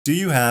Do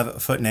you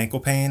have foot and ankle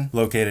pain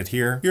located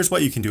here? Here's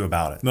what you can do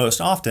about it. Most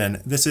often,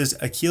 this is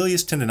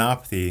Achilles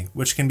tendinopathy,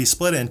 which can be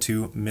split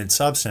into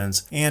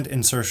mid-substance and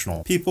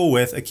insertional. People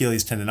with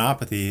Achilles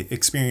tendinopathy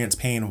experience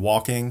pain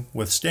walking,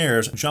 with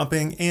stairs,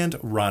 jumping, and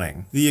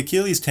running. The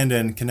Achilles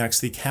tendon connects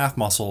the calf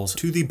muscles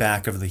to the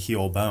back of the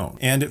heel bone,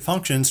 and it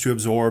functions to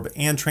absorb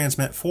and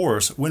transmit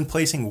force when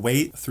placing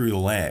weight through the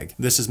leg.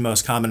 This is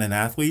most common in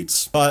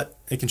athletes, but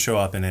it can show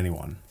up in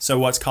anyone. So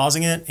what's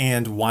causing it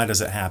and why does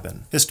it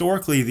happen?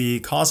 Historically, the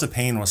cause of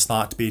pain was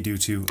thought to be due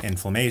to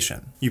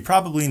inflammation. You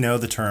probably know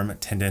the term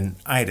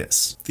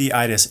tendinitis. The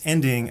itis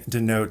ending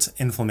denotes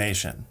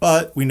inflammation,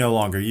 but we no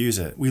longer use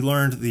it. We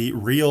learned the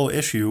real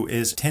issue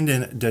is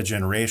tendon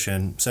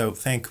degeneration, so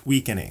think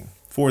weakening.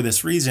 For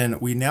this reason,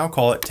 we now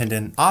call it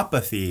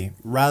tendinopathy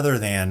rather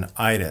than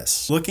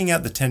itis. Looking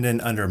at the tendon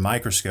under a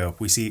microscope,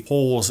 we see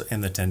holes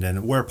in the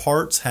tendon where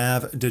parts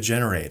have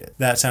degenerated.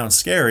 That sounds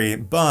scary,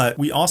 but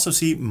we also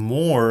see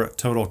more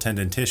total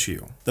tendon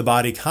tissue. The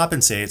body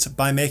compensates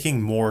by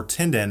making more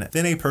tendon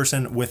than a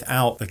person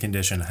without the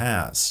condition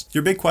has.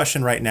 Your big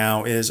question right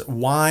now is,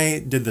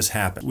 why did this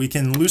happen? We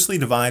can loosely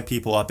divide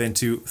people up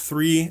into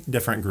three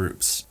different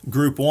groups.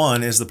 Group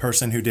one is the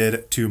person who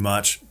did too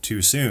much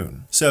too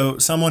soon. So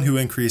someone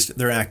who increased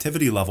their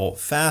activity level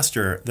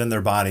faster than their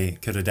body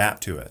could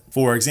adapt to it.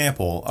 For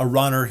example, a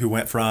runner who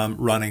went from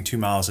running 2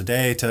 miles a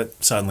day to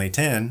suddenly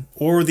 10,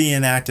 or the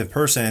inactive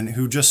person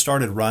who just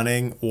started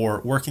running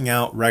or working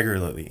out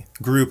regularly.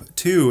 Group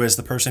two is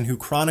the person who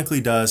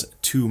chronically does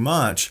too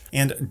much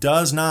and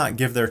does not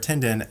give their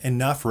tendon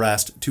enough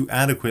rest to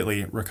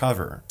adequately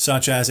recover,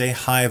 such as a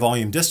high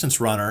volume distance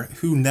runner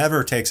who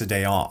never takes a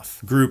day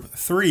off. Group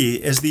three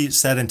is the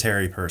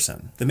sedentary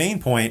person. The main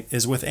point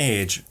is with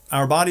age,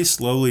 our body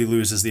slowly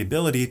loses the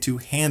ability to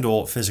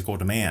handle physical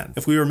demand.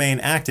 If we remain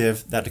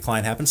active, that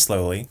decline happens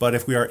slowly, but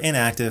if we are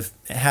inactive,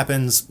 it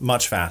happens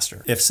much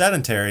faster. If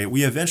sedentary,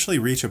 we eventually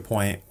reach a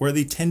point where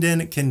the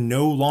tendon can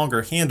no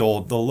longer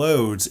handle the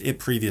loads it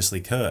previously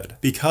could,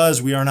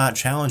 because we are not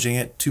challenging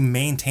it to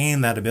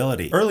maintain that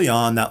ability. Early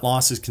on, that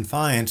loss is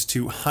confined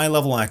to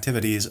high-level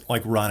activities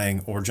like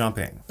running or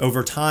jumping.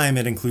 Over time,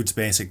 it includes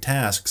basic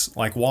tasks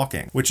like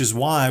walking, which is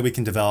why we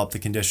can develop the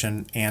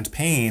condition and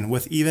pain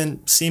with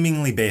even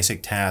seemingly basic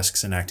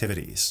tasks and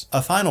activities.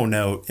 A final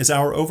note is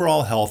our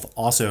overall health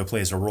also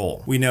plays a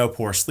role. We know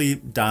poor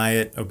sleep,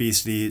 diet,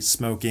 obesity,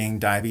 smoking,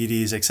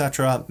 diabetes,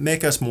 etc.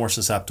 make us more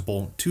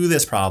susceptible to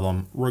this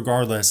problem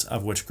regardless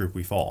of which group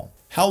we fall.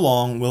 How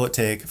long will it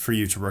take for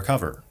you to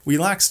recover? We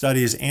lack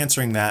studies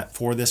answering that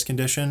for this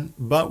condition,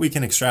 but we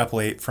can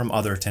extrapolate from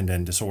other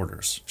tendon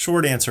disorders.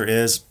 Short answer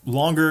is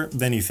longer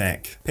than you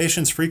think.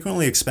 Patients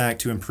frequently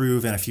expect to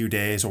improve in a few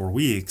days or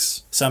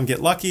weeks. Some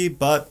get lucky,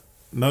 but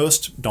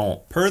most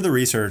don't. Per the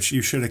research,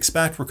 you should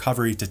expect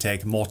recovery to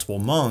take multiple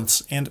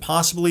months and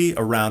possibly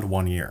around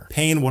 1 year.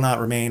 Pain will not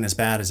remain as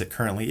bad as it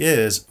currently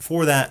is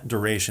for that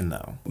duration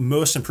though.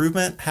 Most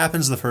improvement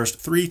happens the first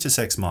 3 to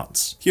 6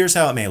 months. Here's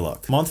how it may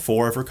look. Month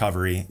 4 of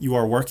recovery, you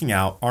are working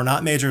out, are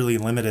not majorly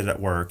limited at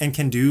work, and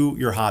can do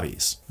your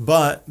hobbies,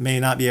 but may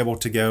not be able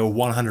to go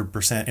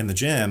 100% in the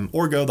gym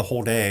or go the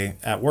whole day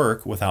at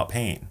work without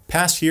pain.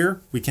 Past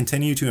here, we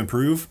continue to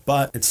improve,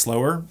 but it's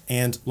slower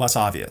and less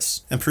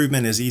obvious.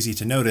 Improvement is easy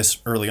to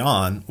notice early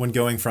on when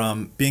going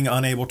from being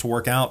unable to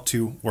work out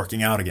to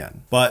working out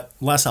again, but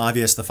less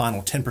obvious the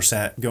final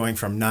 10% going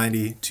from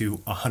 90 to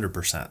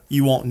 100%.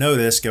 You won't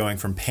notice going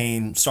from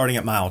pain starting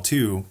at mile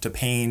 2 to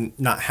pain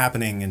not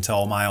happening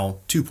until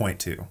mile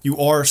 2.2. You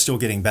are still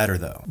getting better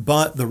though,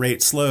 but the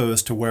rate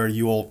slows to where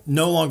you will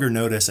no longer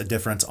notice a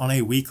difference on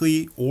a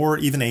weekly or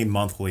even a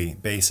monthly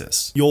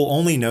basis. You'll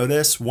only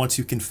notice once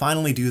you can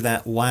finally do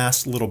that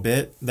last little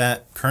bit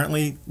that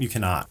currently you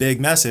cannot.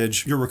 Big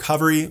message, your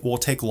recovery will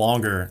take longer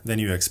than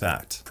you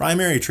expect.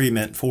 Primary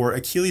treatment for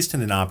Achilles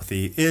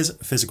tendinopathy is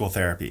physical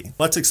therapy.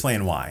 Let's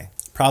explain why.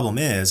 Problem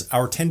is,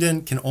 our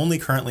tendon can only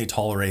currently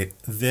tolerate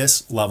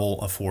this level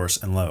of force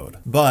and load,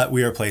 but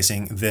we are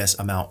placing this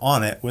amount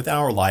on it with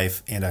our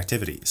life and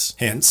activities.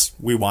 Hence,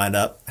 we wind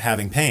up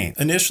having pain.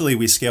 Initially,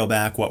 we scale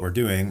back what we're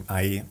doing,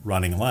 i.e.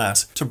 running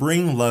less, to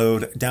bring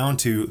load down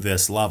to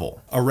this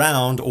level,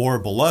 around or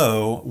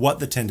below what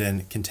the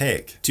tendon can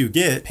take, to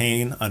get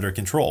pain under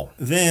control.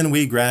 Then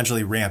we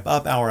gradually ramp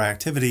up our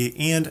activity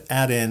and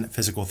add in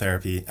physical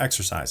therapy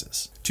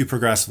exercises to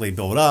progressively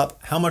build up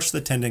how much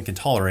the tendon can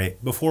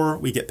tolerate before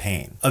we get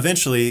pain,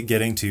 eventually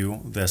getting to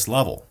this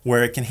level,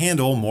 where it can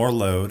handle more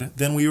load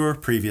than we were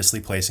previously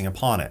placing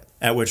upon it,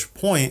 at which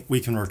point we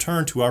can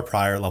return to our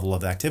prior level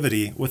of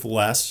activity with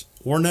less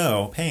or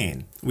no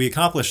pain. We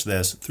accomplish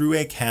this through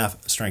a calf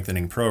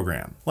strengthening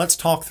program. Let's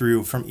talk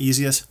through from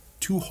easiest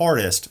to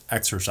hardest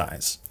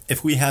exercise.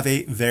 If we have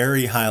a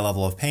very high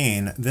level of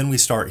pain, then we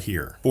start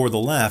here. For the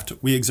left,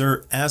 we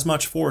exert as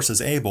much force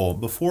as able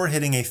before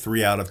hitting a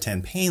 3 out of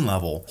 10 pain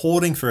level,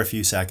 holding for a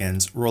few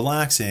seconds,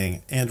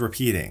 relaxing, and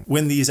repeating.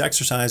 When these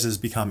exercises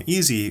become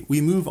easy,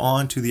 we move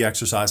on to the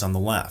exercise on the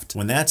left.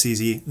 When that's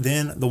easy,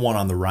 then the one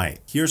on the right.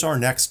 Here's our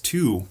next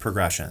 2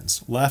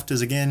 progressions. Left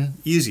is again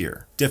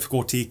easier.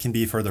 Difficulty can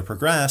be further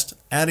progressed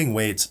adding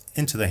weights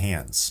into the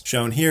hands.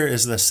 Shown here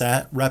is the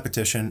set,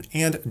 repetition,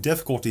 and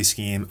difficulty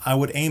scheme I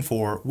would aim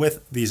for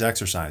with these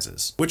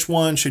exercises. Which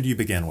one should you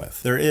begin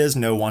with? There is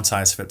no one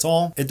size fits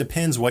all. It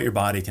depends what your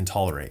body can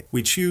tolerate.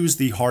 We choose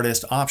the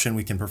hardest option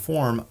we can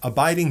perform,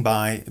 abiding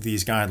by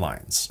these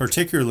guidelines,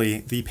 particularly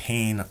the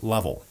pain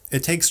level.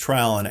 It takes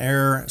trial and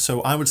error,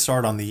 so I would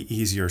start on the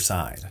easier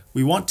side.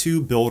 We want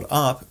to build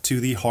up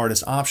to the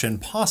hardest option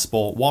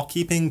possible while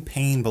keeping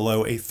pain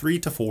below a 3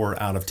 to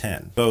 4 out of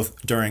 10,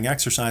 both during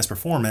exercise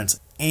performance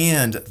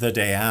and the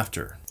day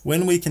after.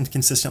 When we can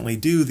consistently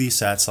do these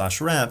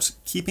sets/reps,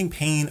 keeping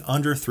pain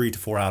under 3 to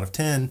 4 out of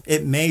 10,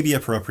 it may be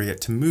appropriate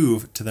to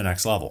move to the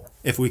next level.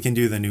 If we can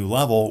do the new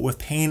level with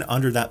pain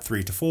under that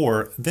 3 to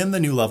 4, then the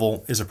new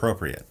level is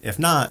appropriate. If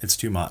not, it's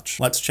too much.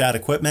 Let's chat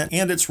equipment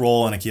and its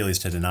role in Achilles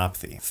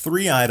tendinopathy.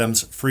 3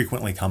 items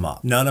frequently come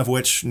up, none of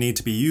which need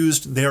to be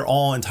used. They're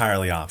all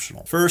entirely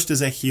optional. First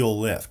is a heel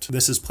lift.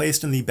 This is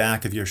placed in the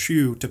back of your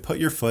shoe to put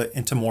your foot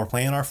into more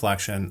plantar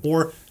flexion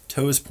or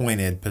toes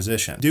pointed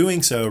position.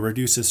 Doing so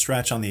reduces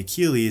stretch on the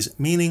Achilles,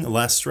 meaning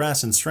less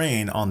stress and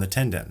strain on the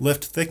tendon.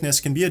 Lift thickness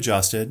can be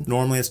adjusted.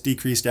 Normally it's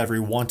decreased every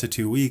 1 to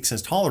 2 weeks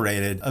as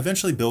tolerated,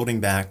 eventually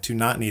building back to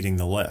not needing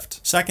the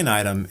lift. Second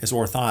item is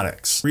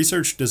orthotics.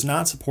 Research does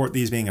not support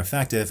these being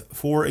effective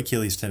for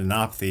Achilles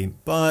tendinopathy,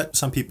 but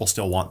some people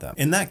still want them.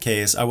 In that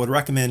case, I would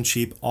recommend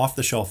cheap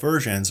off-the-shelf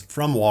versions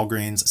from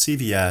Walgreens,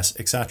 CVS,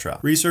 etc.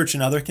 Research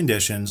in other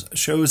conditions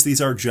shows these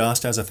are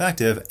just as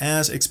effective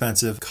as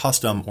expensive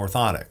custom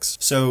orthotics.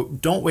 So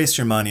don't waste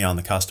your money on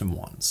the custom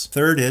ones.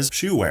 Third is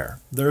shoe wear.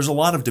 There's a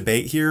lot of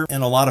debate here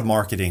and a lot of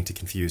marketing to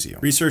confuse you.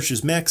 Research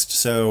is mixed,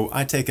 so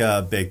I take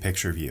a big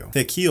picture view.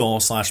 Thick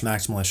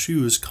heel/maximalist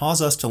shoes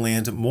cause us to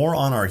land more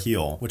on our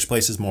heel, which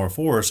places more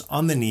force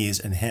on the knees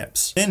and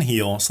hips. Thin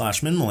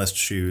heel/minimalist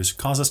shoes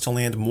cause us to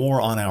land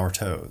more on our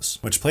toes,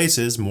 which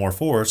places more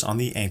force on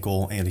the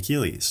ankle and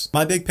Achilles.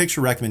 My big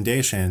picture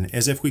recommendation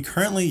is if we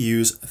currently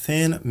use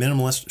thin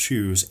minimalist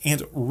shoes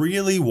and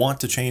really want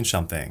to change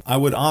something, I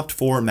would opt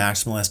for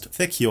maximalist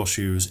thick heel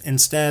shoes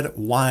instead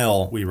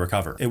while we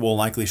recover. It will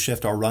likely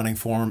shift our running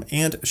form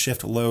and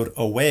shift load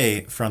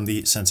away from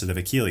the sensitive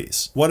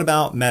Achilles. What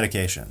about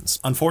medications?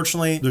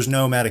 Unfortunately, there's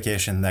no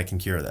medication that can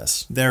cure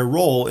this. Their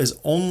role is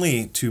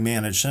only to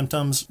manage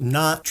symptoms,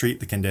 not treat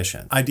the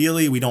condition.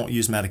 Ideally, we don't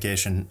use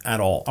medication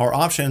at all. Our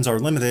options are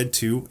limited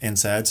to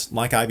NSAIDs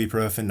like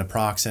ibuprofen,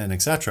 naproxen,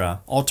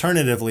 etc.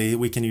 Alternatively,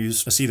 we can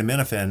use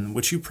acetaminophen,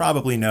 which you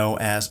probably know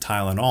as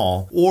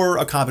Tylenol, or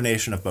a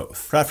combination of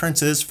both.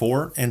 Preference is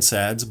for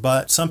NSAIDs,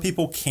 but some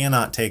people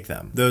cannot take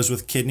them. Those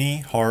with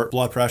kidney, heart,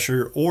 blood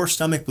pressure, or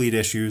stomach bleed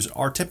issues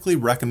are typically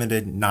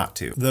recommended not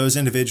to. Those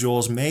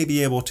individuals may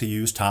be able to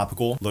use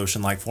topical,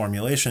 lotion-like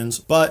formulations,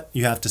 but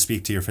you have to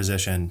speak to your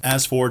physician.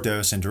 As for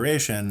dose and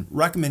duration,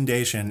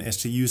 recommendation is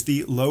to use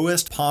the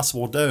lowest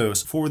possible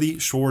dose for the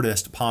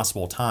shortest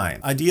possible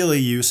time. Ideally,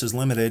 use is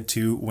limited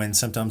to when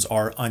symptoms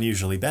are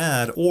unusually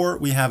bad or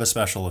we have a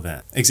special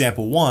event.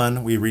 Example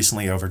 1, we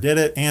recently overdid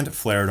it and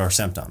flared our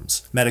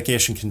symptoms.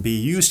 Medication can be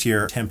used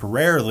here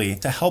temporarily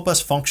to help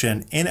us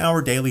function in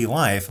our daily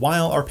life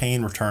while our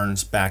pain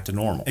returns back to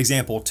normal.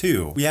 Example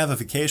 2, we have a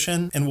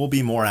vacation and will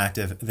be more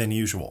active than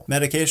usual.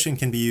 Medication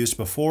can be used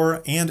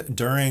before and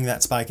during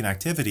that spike in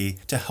activity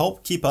to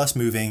help keep us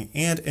moving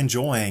and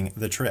enjoying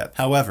the trip.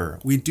 However,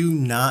 we do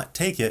not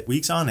take it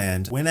weeks on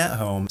end when at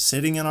home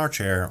sitting in our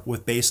chair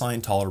with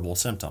baseline tolerable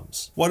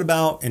symptoms. What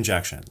about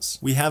injections?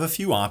 We have a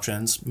few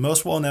options.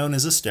 Most well known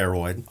is a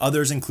steroid.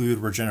 Others include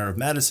regenerative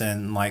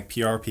medicine like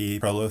PRP,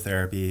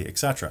 prolotherapy,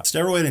 etc.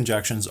 Steroid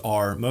injections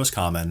are most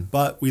common,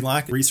 but we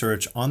lack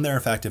research on their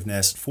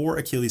effectiveness for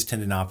Achilles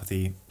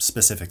tendinopathy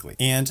specifically,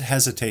 and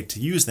hesitate to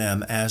use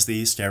them as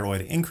the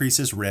steroid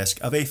increases risk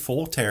of a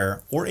full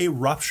tear or a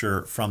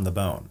rupture from the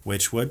bone,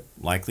 which would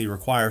likely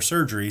require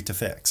surgery to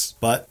fix.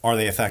 But are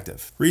they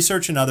effective?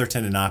 Research in other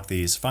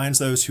tendinopathies finds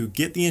those who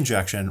get the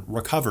injection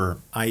recover,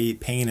 i.e.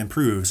 pain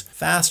improves,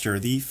 faster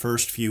the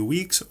first few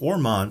weeks or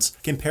months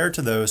compared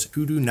to those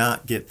who do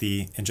not get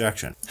the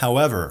injection.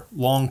 However,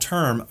 long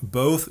term,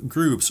 both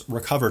groups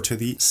recover to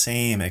the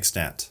same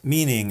extent,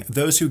 meaning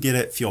those who get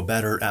it feel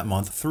better at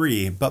month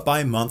 3, but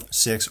by month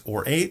 6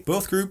 or 8,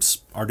 both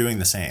groups are doing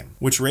the same,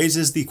 which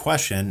raises the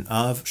question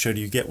of should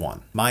you get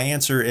one? My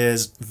answer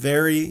is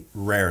very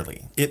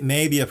rarely. It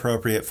may be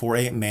appropriate for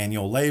a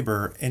manual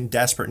labor in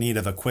desperate need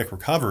of a quick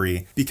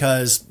recovery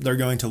because they're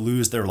going to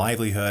lose their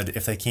livelihood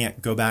if they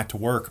can't go back to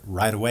work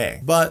right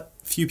away. But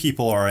few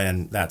people are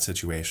in that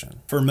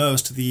situation. For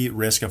most, the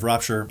risk of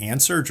rupture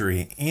and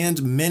surgery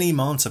and many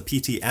months of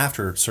PT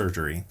after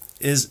surgery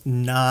is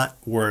not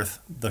worth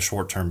the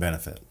short-term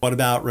benefit. What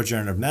about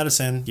regenerative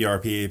medicine,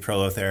 PRP,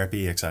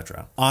 prolotherapy,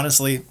 etc.?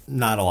 Honestly,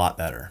 not a lot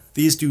better.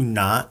 These do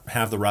not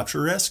have the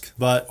rupture risk,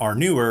 but are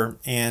newer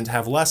and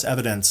have less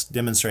evidence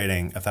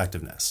demonstrating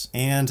effectiveness,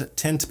 and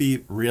tend to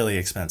be really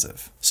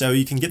expensive. So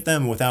you can get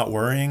them without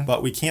worrying,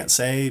 but we can't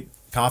say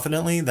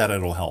confidently that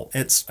it'll help.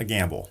 It's a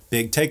gamble.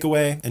 Big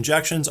takeaway,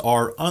 injections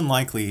are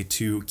unlikely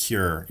to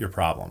cure your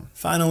problem.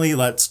 Finally,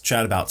 let's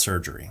chat about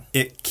surgery.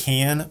 It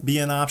can be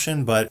an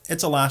option, but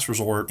it's a last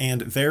resort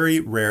and very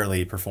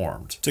rarely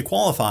performed. To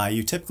qualify,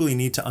 you typically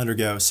need to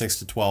undergo 6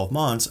 to 12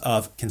 months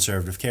of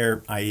conservative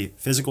care, i.e.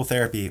 physical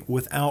therapy,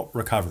 without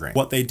recovering.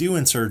 What they do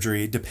in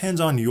surgery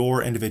depends on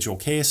your individual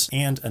case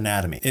and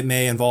anatomy. It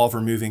may involve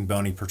removing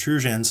bony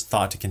protrusions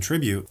thought to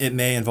contribute, it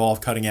may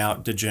involve cutting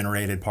out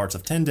degenerated parts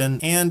of tendon,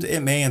 and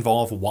it may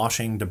involve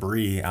washing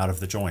debris out of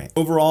the joint.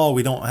 Overall,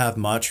 we don't have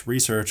much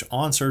research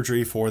on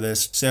surgery for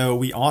this, so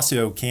we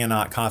also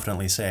cannot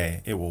confidently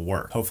say it will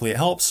work. Hopefully it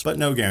helps, but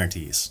no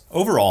guarantees.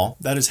 Overall,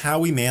 that is how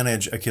we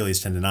manage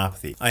Achilles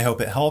tendinopathy. I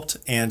hope it helped,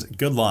 and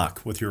good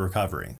luck with your recovery.